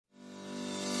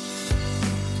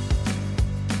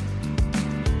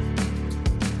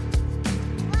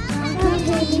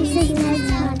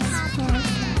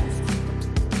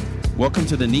Welcome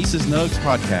to the Nieces Nugs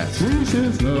podcast.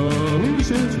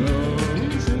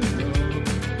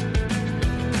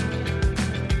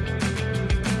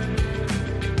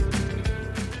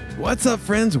 What's up,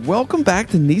 friends? Welcome back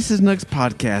to Nieces Nugs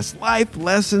podcast. Life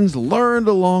lessons learned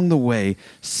along the way.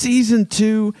 Season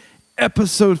 2,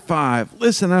 Episode 5.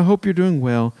 Listen, I hope you're doing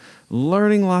well,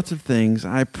 learning lots of things.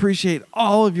 I appreciate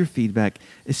all of your feedback,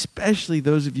 especially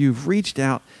those of you who've reached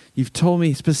out. You've told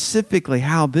me specifically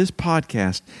how this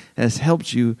podcast has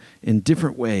helped you in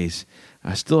different ways.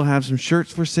 I still have some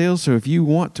shirts for sale, so if you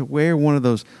want to wear one of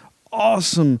those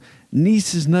awesome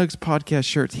Nieces Nugs podcast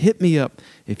shirts, hit me up.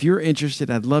 If you're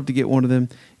interested, I'd love to get one of them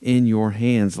in your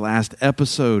hands. Last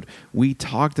episode, we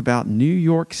talked about New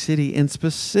York City and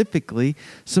specifically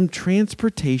some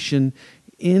transportation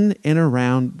in and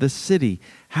around the city.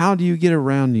 How do you get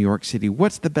around New York City?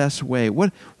 What's the best way?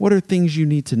 What are things you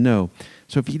need to know?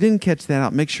 So if you didn't catch that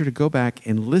out, make sure to go back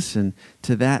and listen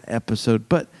to that episode.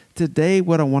 But today,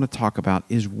 what I want to talk about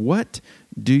is, what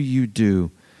do you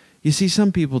do? You see,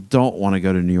 some people don't want to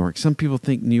go to New York. Some people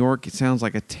think New York, it sounds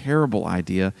like a terrible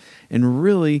idea. And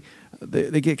really,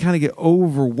 they get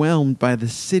overwhelmed by the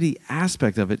city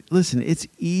aspect of it. Listen, it's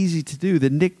easy to do. The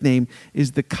nickname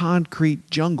is the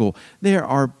concrete jungle. There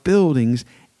are buildings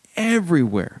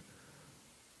everywhere.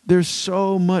 There's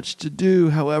so much to do,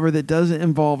 however, that doesn't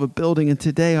involve a building. And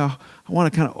today I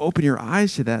want to kind of open your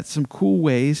eyes to that. Some cool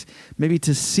ways maybe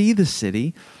to see the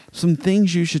city, some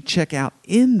things you should check out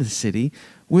in the city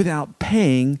without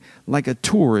paying like a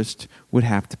tourist would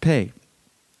have to pay.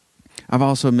 I've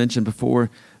also mentioned before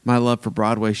my love for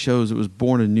Broadway shows. It was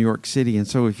born in New York City. And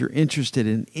so if you're interested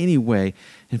in any way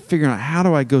in figuring out how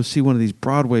do I go see one of these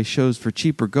Broadway shows for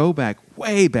cheaper, go back,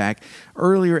 way back,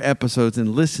 earlier episodes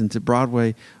and listen to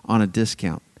Broadway on a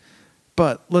discount.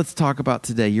 But let's talk about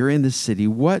today. You're in the city.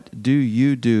 What do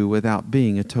you do without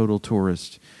being a total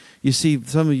tourist? You see,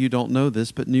 some of you don't know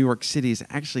this, but New York City is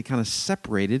actually kind of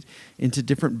separated into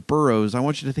different boroughs. I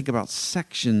want you to think about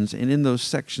sections, and in those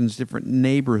sections, different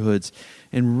neighborhoods.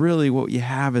 And really what you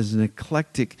have is an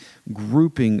eclectic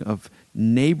grouping of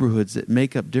neighborhoods that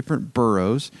make up different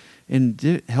boroughs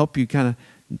and help you kind of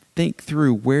think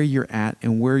through where you're at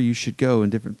and where you should go in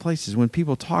different places. When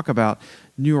people talk about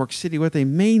New York City, what they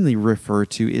mainly refer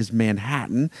to is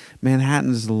Manhattan.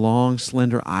 Manhattan is the long,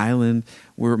 slender island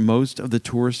where most of the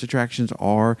tourist attractions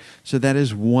are. So that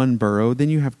is one borough. Then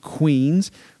you have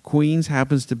Queens. Queens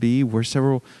happens to be where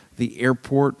the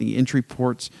airport, the entry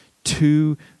ports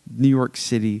to New York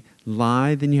City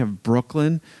lie. Then you have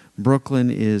Brooklyn.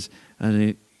 Brooklyn is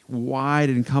a wide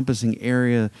encompassing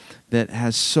area that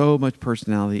has so much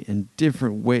personality and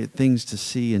different things to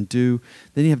see and do.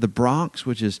 Then you have the Bronx,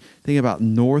 which is, think about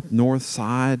north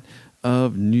side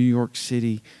of New York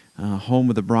City, home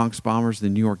of the Bronx Bombers, the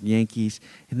New York Yankees.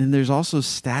 And then there's also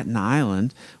Staten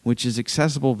Island, which is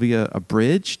accessible via a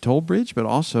toll bridge, but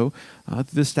also through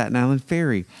the Staten Island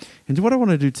Ferry. And what I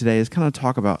want to do today is kind of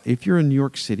talk about, if you're in New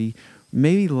York City,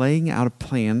 maybe laying out a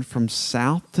plan from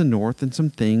south to north and some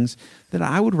things that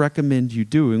I would recommend you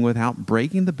doing without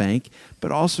breaking the bank,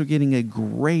 but also getting a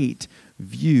great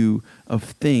view of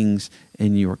things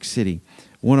in New York City.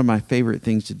 One of my favorite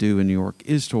things to do in New York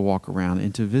is to walk around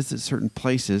and to visit certain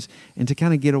places and to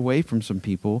kind of get away from some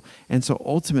people. And so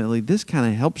ultimately, this kind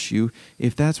of helps you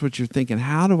if that's what you're thinking.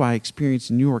 How do I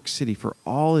experience New York City for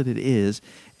all that it is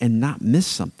and not miss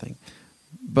something?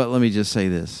 But let me just say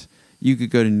this. You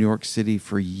could go to New York City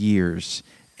for years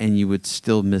and you would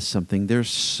still miss something.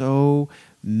 There's so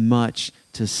much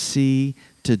to see,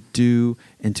 to do,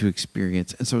 and to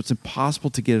experience. And so it's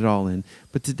impossible to get it all in.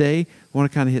 But today, I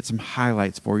want to kind of hit some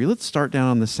highlights for you. Let's start down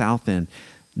on the south end.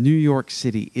 New York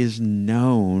City is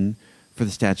known for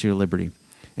the Statue of Liberty.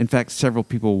 In fact, several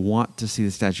people want to see the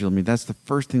Statue of Liberty. That's the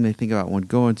first thing they think about when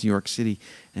going to New York City.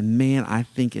 And man, I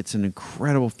think it's an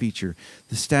incredible feature.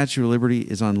 The Statue of Liberty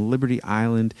is on Liberty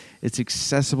Island. It's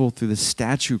accessible through the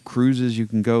Statue Cruises. You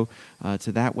can go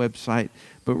to that website.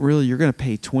 But really, you're going to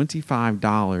pay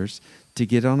 $25 to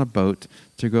get on a boat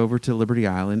to go over to Liberty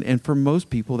Island. And for most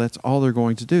people, that's all they're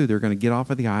going to do. They're going to get off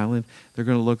of the island. They're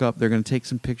going to look up. They're going to take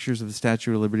some pictures of the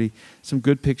Statue of Liberty, some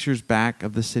good pictures back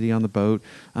of the city on the boat.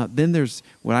 Then there's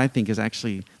what I think is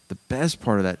actually the best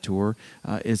part of that tour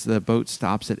is the boat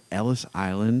stops at Ellis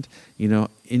Island,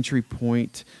 entry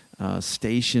point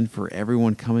station for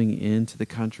everyone coming into the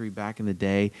country back in the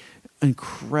day.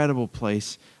 Incredible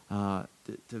place.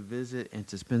 to visit and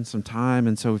to spend some time.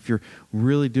 And so if you're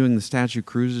really doing the statue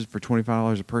cruises for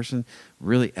 $25 a person,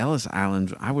 really Ellis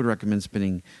Island, I would recommend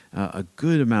spending a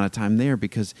good amount of time there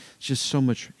because it's just so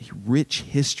much rich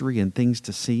history and things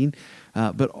to see.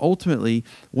 But ultimately,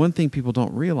 one thing people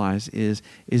don't realize is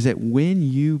that when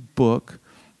you book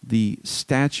the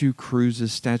statue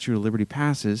cruises, Statue of Liberty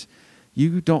passes,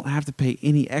 you don't have to pay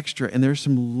any extra. And there's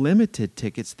some limited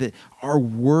tickets that are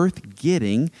worth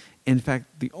getting. In fact,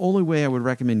 the only way I would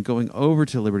recommend going over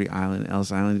to Liberty Island,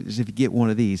 Ellis Island, is if you get one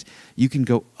of these. You can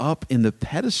go up in the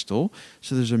pedestal.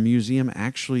 So there's a museum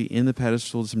actually in the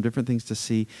pedestal, some different things to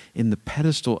see in the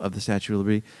pedestal of the Statue of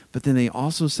Liberty. But then they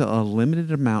also sell a limited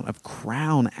amount of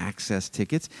crown access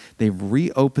tickets. They've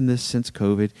reopened this since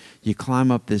COVID. You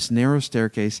climb up this narrow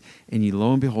staircase, and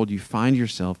lo and behold, you find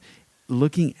yourself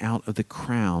looking out of the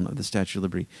crown of the Statue of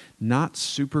Liberty. Not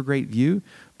super great view,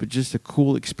 but just a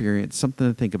cool experience, something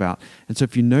to think about. And so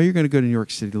if you know you're going to go to New York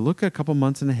City, look a couple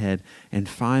months in ahead and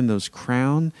find those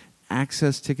crown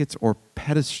access tickets or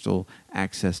pedestal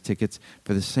access tickets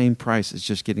for the same price as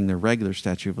just getting the regular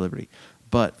Statue of Liberty.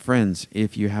 But friends,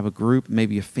 if you have a group,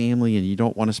 maybe a family, and you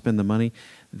don't want to spend the money,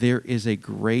 there is a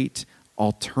great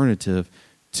alternative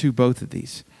to both of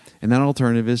these. And that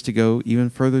alternative is to go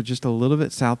even further, just a little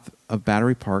bit south of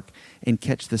Battery Park, and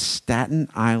catch the Staten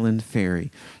Island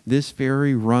Ferry. This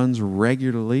ferry runs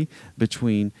regularly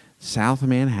between South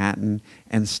Manhattan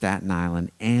and Staten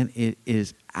Island, and it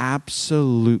is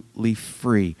absolutely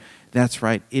free. That's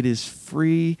right, it is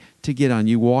free to get on.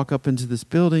 You walk up into this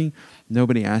building,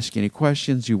 nobody asks you any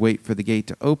questions, you wait for the gate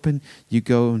to open, you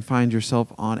go and find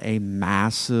yourself on a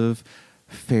massive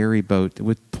ferry boat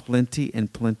with plenty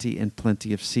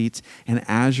of seats. And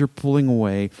as you're pulling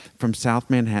away from South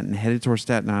Manhattan headed towards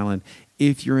Staten Island,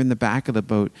 if you're in the back of the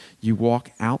boat, you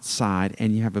walk outside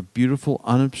and you have a beautiful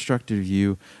unobstructed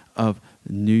view of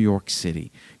New York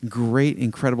City. Great,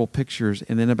 incredible pictures.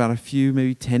 And then about a few,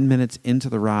 maybe 10 minutes into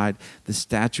the ride, the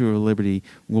Statue of Liberty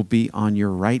will be on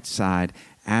your right side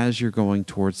as you're going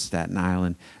towards Staten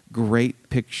Island. Great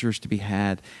pictures to be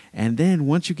had. And then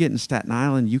once you get in Staten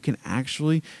Island, you can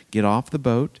actually get off the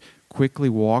boat, quickly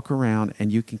walk around,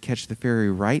 and you can catch the ferry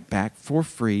right back for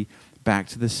free back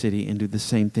to the city and do the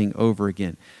same thing over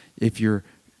again. If you're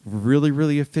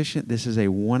really efficient, this is a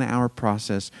 1-hour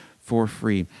process for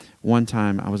free. One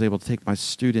time I was able to take my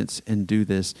students and do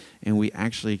this, and we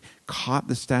actually caught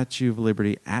the Statue of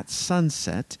Liberty at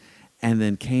sunset and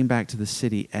then came back to the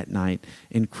city at night.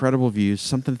 Incredible views,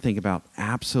 something to think about,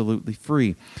 absolutely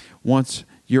free. Once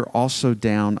you're also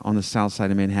down on the south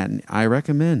side of Manhattan, I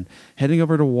recommend heading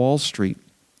over to Wall Street.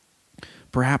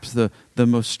 Perhaps the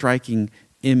most striking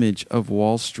image of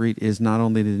Wall Street is not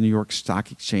only the New York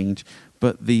Stock Exchange,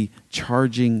 but the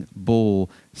Charging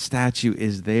Bull statue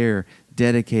is there,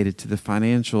 dedicated to the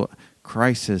financial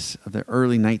crisis of the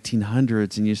early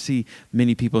 1900s, and you see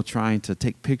many people trying to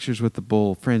take pictures with the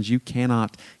bull. Friends, you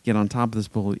cannot get on top of this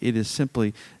bull. It is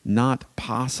simply not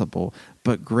possible,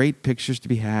 but great pictures to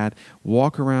be had.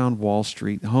 Walk around Wall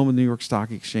Street, the home of the New York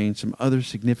Stock Exchange, some other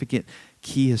significant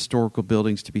key historical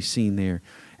buildings to be seen there.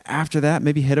 After that,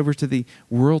 maybe head over to the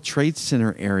World Trade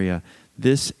Center area.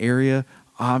 This area,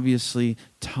 obviously,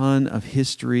 ton of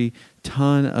history,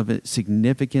 ton of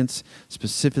significance,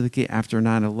 specifically after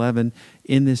 9/11.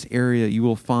 In this area, you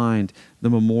will find the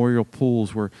memorial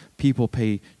pools where people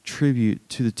pay tribute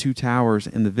to the two towers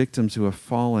and the victims who have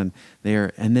fallen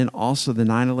there. And then also the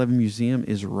 9/11 Museum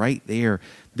is right there.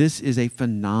 This is a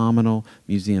phenomenal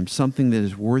museum, something that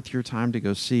is worth your time to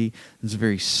go see. It's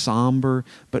very somber,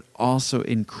 but also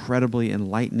incredibly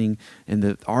enlightening, and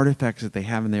the artifacts that they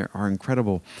have in there are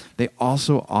incredible. They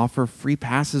also offer free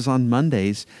passes on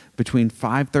Mondays between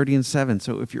 5:30 and 7.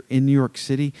 So if you're in New York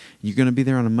City, you're going to be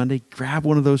there on a Monday, grab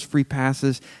one of those free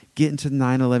passes, get into the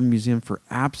 9/11 Museum for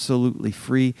absolutely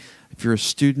free. If you're a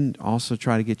student, also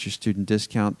try to get your student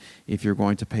discount if you're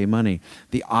going to pay money.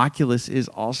 The Oculus is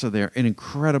also there, an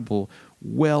incredible,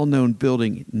 well-known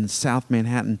building in South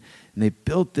Manhattan. And they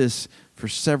built this for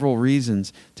several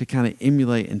reasons, to kind of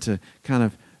emulate and to kind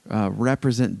of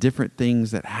represent different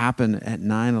things that happened at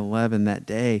 9/11 that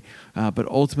day. But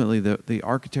ultimately, the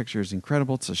architecture is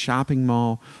incredible. It's a shopping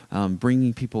mall,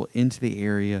 bringing people into the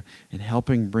area and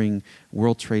helping bring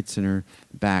World Trade Center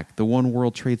back. The One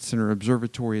World Trade Center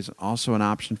Observatory is also an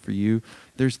option for you.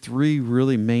 there's 3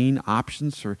 really main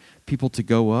options for people to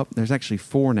go up. There's actually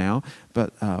 4 now,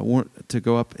 but to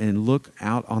go up and look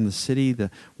out on the city.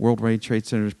 The World Trade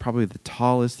Center is probably the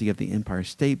tallest. You have the Empire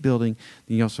State Building.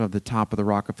 Then you also have the top of the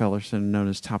Rockefeller Center, known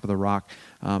as Top of the Rock.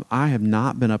 I have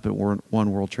not been up at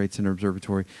One World Trade Center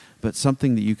Observatory, but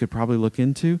something that you could probably look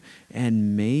into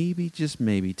and maybe, just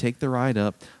maybe, take the ride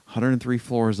up 103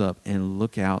 floors up and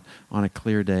look out on a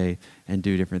clear day and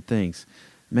do different things.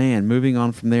 Man, moving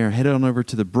on from there, head on over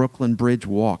to the Brooklyn Bridge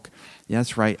Walk. Yeah,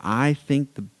 that's right. I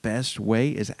think the best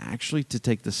way is actually to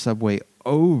take the subway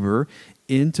over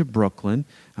into Brooklyn,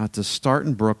 to start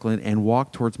in Brooklyn and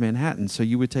walk towards Manhattan. So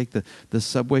you would take the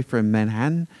subway from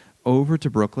Manhattan over to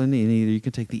Brooklyn, and either you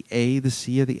can take the A, the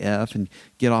C, or the F and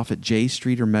get off at J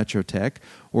Street or Metrotech,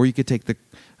 or you could take the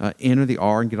N or the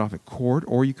R and get off at Court,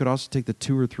 or you could also take the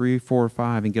 2 or 3, 4 or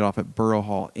 5 and get off at Borough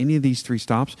Hall. Any of these 3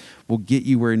 stops will get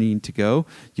you where you need to go.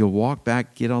 You'll walk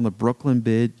back, get on the Brooklyn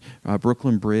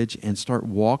Bridge, and start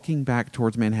walking back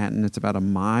towards Manhattan. It's about a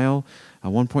mile,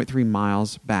 1.3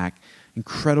 miles back.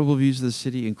 Incredible views of the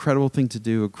city, incredible thing to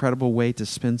do, incredible way to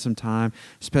spend some time,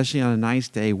 especially on a nice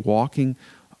day, walking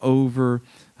over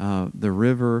the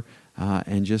river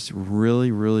and just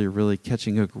really, really, really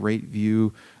catching a great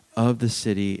view of the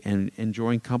city and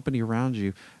enjoying company around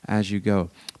you as you go.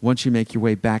 Once you make your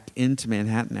way back into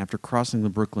Manhattan after crossing the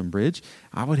Brooklyn Bridge,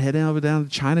 I would head down to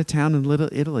Chinatown in Little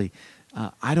Italy.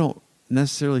 I don't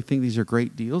necessarily think these are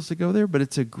great deals to go there, but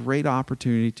it's a great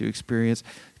opportunity to experience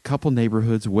a couple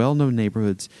neighborhoods, well-known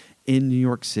neighborhoods in New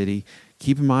York City.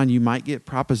 Keep in mind, you might get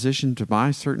propositioned to buy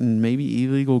certain maybe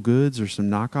illegal goods or some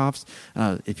knockoffs.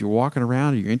 If you're walking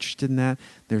around or you're interested in that,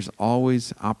 there's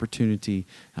always opportunity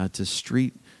to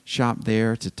street shop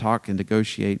there, to talk and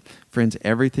negotiate. Friends,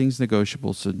 everything's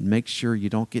negotiable, so make sure you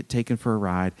don't get taken for a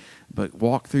ride, but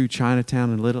walk through Chinatown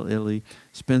and Little Italy,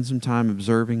 spend some time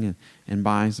observing and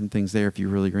buying some things there if you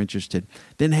really are interested.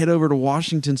 Then head over to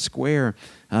Washington Square.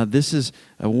 This is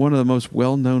one of the most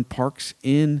well-known parks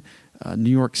in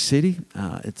New York City.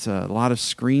 It's a lot of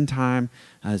screen time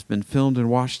has been filmed in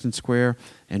Washington Square,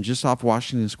 and just off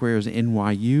Washington Square is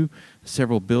NYU.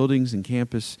 Several buildings and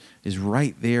campus is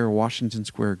right there. Washington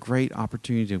Square, great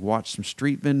opportunity to watch some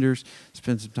street vendors,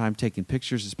 spend some time taking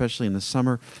pictures, especially in the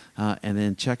summer, and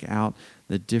then check out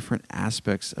the different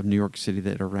aspects of New York City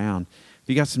that are around. If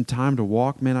you got some time to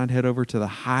walk, man, I'd head over to the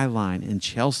High Line in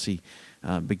Chelsea,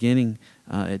 beginning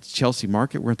at Chelsea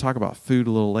Market. We're going to talk about food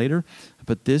a little later,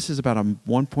 but this is about a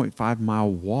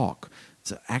 1.5-mile walk.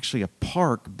 It's actually a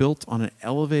park built on an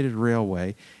elevated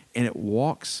railway, and it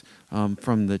walks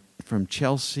from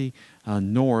Chelsea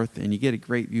north, and you get a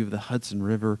great view of the Hudson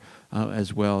River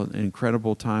as well. An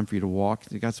incredible time for you to walk.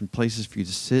 They've got some places for you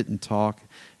to sit and talk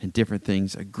and different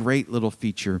things. A great little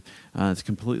feature. It's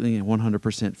completely and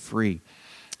 100% free.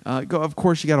 Of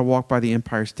course, you got to walk by the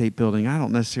Empire State Building. I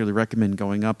don't necessarily recommend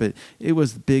going up it. It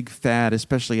was the big fad,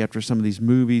 especially after some of these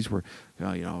movies where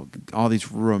all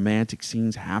these romantic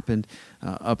scenes happened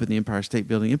up in the Empire State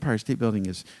Building. Empire State Building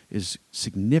is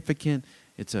significant.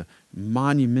 It's a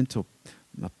monumental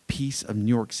piece of New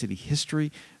York City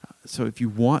history. So if you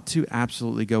want to,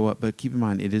 absolutely go up. But keep in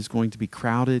mind, it is going to be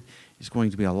crowded. It's going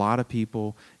to be a lot of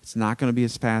people. It's not going to be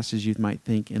as fast as you might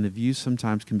think, and the view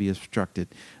sometimes can be obstructed.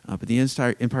 But the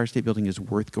Empire State Building is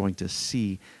worth going to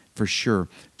see for sure.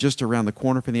 Just around the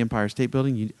corner from the Empire State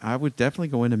Building, I would definitely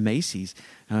go into Macy's.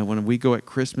 When we go at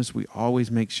Christmas, we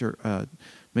always make sure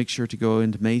to go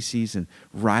into Macy's and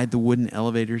ride the wooden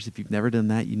elevators. If you've never done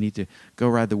that, you need to go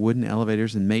ride the wooden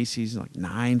elevators in Macy's, like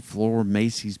 9-floor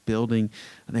Macy's building.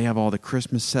 And they have all the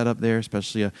Christmas set up there,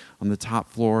 especially on the top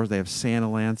floor. They have Santa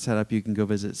Land set up. You can go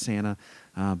visit Santa.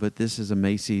 But this is a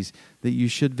Macy's that you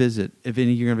should visit. If you're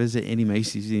going to visit any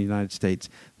Macy's in the United States,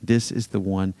 this is the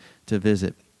one to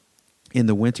visit. In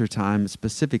the wintertime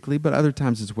specifically, but other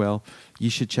times as well, you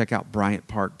should check out Bryant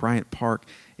Park. Bryant Park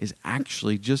is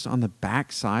actually just on the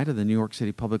back side of the New York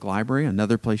City Public Library,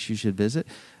 another place you should visit.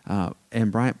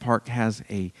 And Bryant Park has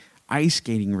a ice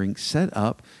skating rink set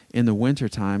up in the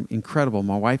wintertime. Incredible.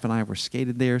 My wife and I were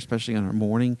skated there, especially on our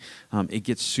morning. It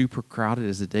gets super crowded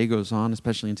as the day goes on,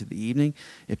 especially into the evening.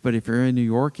 But if you're in New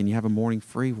York and you have a morning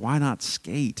free, why not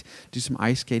skate? Do some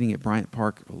ice skating at Bryant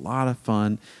Park. A lot of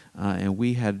fun. And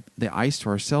we had the ice to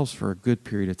ourselves for a good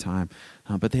period of time.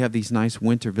 But they have these nice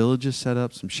winter villages set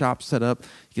up, some shops set up.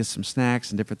 You get some snacks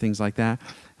and different things like that.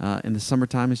 In the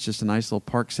summertime, it's just a nice little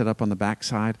park set up on the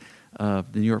backside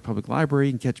of the New York Public Library.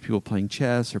 You can catch people playing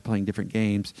chess or playing different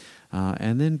games.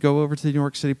 And then go over to the New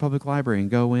York City Public Library and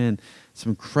go in.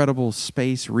 Some incredible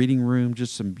space, reading room,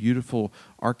 just some beautiful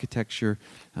architecture.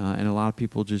 And a lot of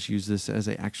people just use this as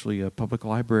actually a public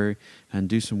library and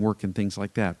do some work and things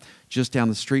like that. Just down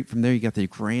the street from there, you got the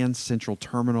Grand Central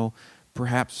Terminal,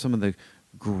 perhaps some of the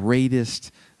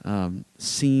greatest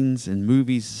scenes and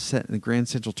movies set in the Grand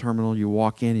Central Terminal. You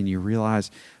walk in and you realize,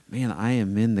 man, I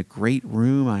am in the great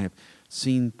room. I have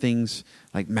seen things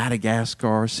like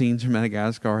Madagascar, scenes from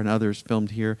Madagascar and others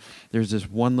filmed here. There's this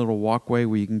one little walkway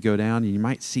where you can go down and you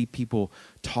might see people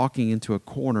talking into a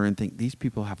corner and think these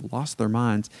people have lost their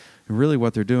minds. And really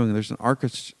what they're doing, there's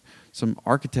some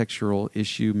architectural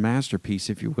issue, masterpiece,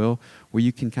 if you will, where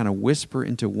you can kind of whisper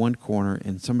into one corner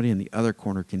and somebody in the other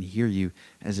corner can hear you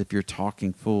as if you're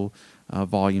talking full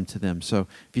volume to them. So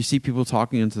if you see people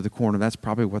talking into the corner, that's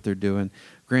probably what they're doing.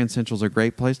 Grand Central's a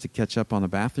great place to catch up on the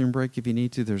bathroom break if you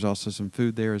need to. There's also some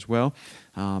food there as well,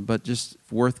 but just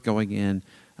worth going in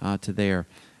to there.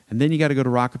 And then you got to go to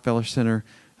Rockefeller Center.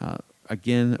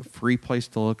 Again, a free place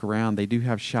to look around. They do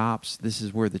have shops. This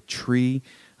is where the tree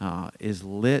is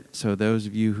lit. So those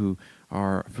of you who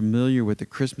are familiar with the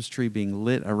Christmas tree being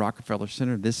lit at Rockefeller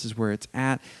Center, this is where it's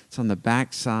at. It's on the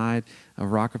back side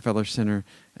of Rockefeller Center,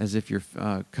 as if you're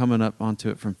coming up onto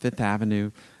it from Fifth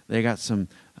Avenue. They got some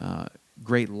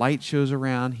great light shows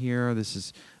around here. This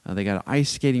is they got an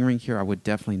ice skating rink here. I would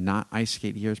definitely not ice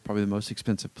skate here. It's probably the most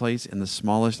expensive place and the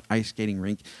smallest ice skating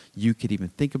rink you could even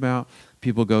think about.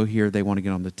 People go here. They want to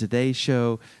get on the Today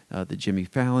Show, the Jimmy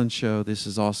Fallon Show. This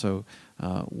is also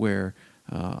where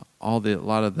a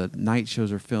lot of the night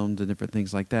shows are filmed and different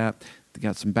things like that. They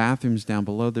got some bathrooms down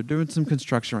below. They're doing some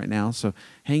construction right now, so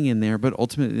hang in there. But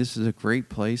ultimately, this is a great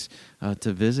place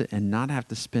to visit and not have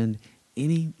to spend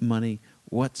any money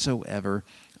whatsoever.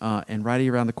 And right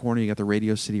around the corner, you got the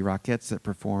Radio City Rockettes that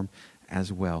perform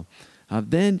as well.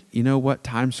 Then, you know what?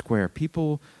 Times Square.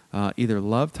 People either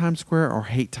love Times Square or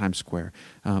hate Times Square.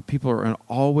 People are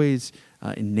always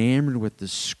enamored with the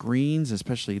screens,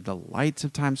 especially the lights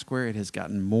of Times Square. It has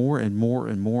gotten more and more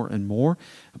and more and more.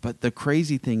 But the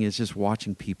crazy thing is just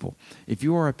watching people. If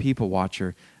you are a people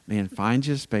watcher, man, find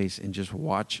your space and just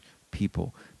watch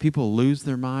people. People lose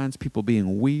their minds, people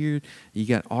being weird. You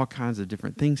got all kinds of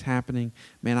different things happening.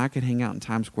 Man, I could hang out in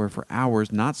Times Square for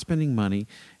hours, not spending money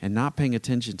and not paying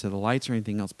attention to the lights or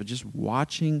anything else, but just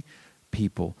watching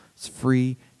people. It's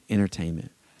free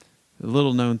entertainment. A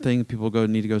little known thing people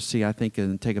need to go see, I think,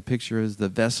 and take a picture is the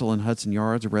Vessel in Hudson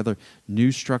Yards, a rather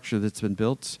new structure that's been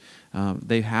built.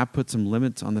 They have put some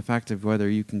limits on the fact of whether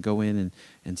you can go in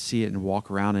and see it and walk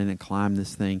around in and climb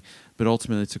this thing. But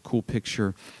ultimately, it's a cool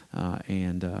picture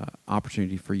and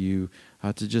opportunity for you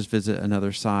to just visit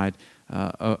another side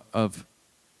of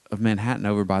Manhattan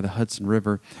over by the Hudson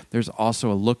River. There's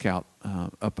also a lookout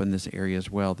up in this area as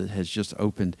well that has just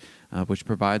opened, which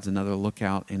provides another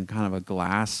lookout and kind of a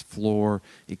glass floor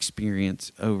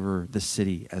experience over the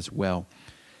city as well.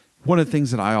 One of the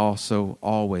things that I also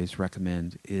always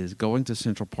recommend is going to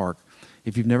Central Park.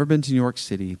 If you've never been to New York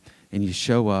City and you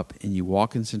show up and you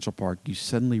walk in Central Park, you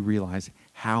suddenly realize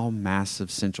how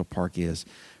massive Central Park is.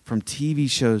 From TV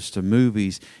shows to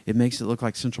movies, it makes it look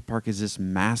like Central Park is this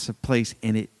massive place,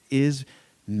 and it is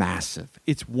massive.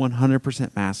 It's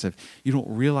 100% massive. You don't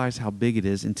realize how big it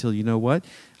is until, you know what?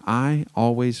 I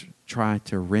always try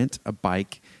to rent a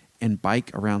bike and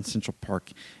bike around Central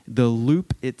Park. The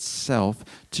loop itself,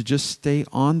 to just stay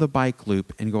on the bike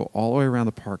loop and go all the way around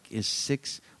the park, is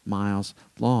 6 miles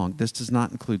long. This does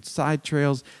not include side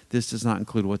trails. This does not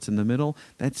include what's in the middle.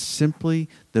 That's simply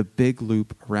the big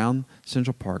loop around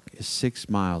Central Park is 6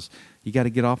 miles. You got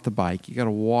to get off the bike. You got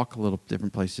to walk a little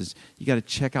different places. You got to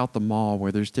check out the mall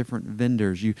where there's different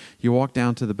vendors. You walk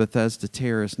down to the Bethesda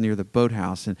Terrace near the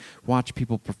boathouse and watch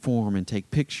people perform and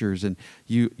take pictures. And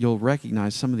you'll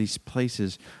recognize some of these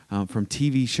places from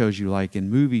TV shows you like and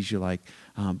movies you like.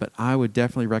 But I would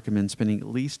definitely recommend spending at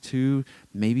least 2,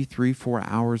 maybe 3, 4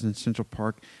 hours in Central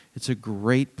Park. It's a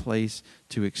great place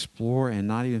to explore and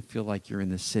not even feel like you're in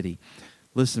the city.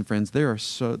 Listen, friends, there's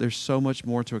so much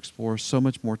more to explore, so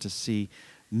much more to see.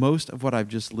 Most of what I've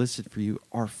just listed for you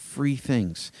are free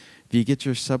things. If you get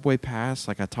your subway pass,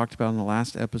 like I talked about in the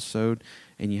last episode,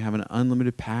 and you have an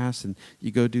unlimited pass and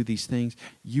you go do these things,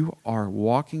 you are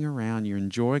walking around, you're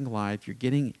enjoying life, you're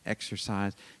getting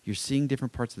exercise, you're seeing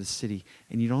different parts of the city,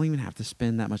 and you don't even have to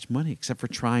spend that much money except for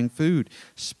trying food.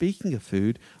 Speaking of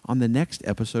food, on the next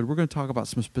episode, we're going to talk about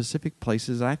some specific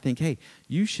places that I think, hey,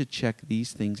 you should check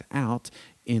these things out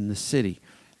in the city.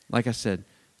 Like I said,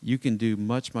 you can do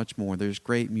much, much more. There's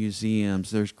great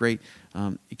museums. There's great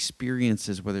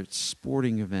experiences, whether it's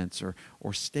sporting events or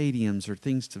stadiums or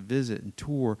things to visit and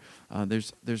tour.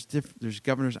 There's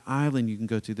Governor's Island you can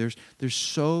go to. There's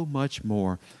so much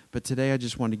more. But today I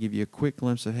just want to give you a quick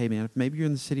glimpse of, hey, man, if maybe you're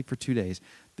in the city for 2 days,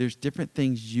 there's different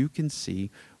things you can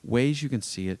see, ways you can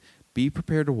see it. Be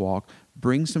prepared to walk.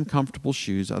 Bring some comfortable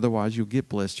shoes, otherwise you'll get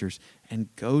blisters,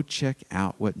 and go check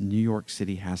out what New York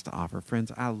City has to offer. Friends,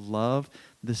 I love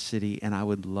the city, and I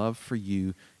would love for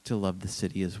you to love the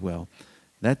city as well.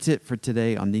 That's it for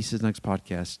today on Niece's Next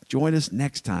Podcast. Join us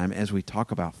next time as we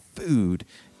talk about food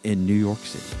in New York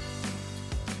City.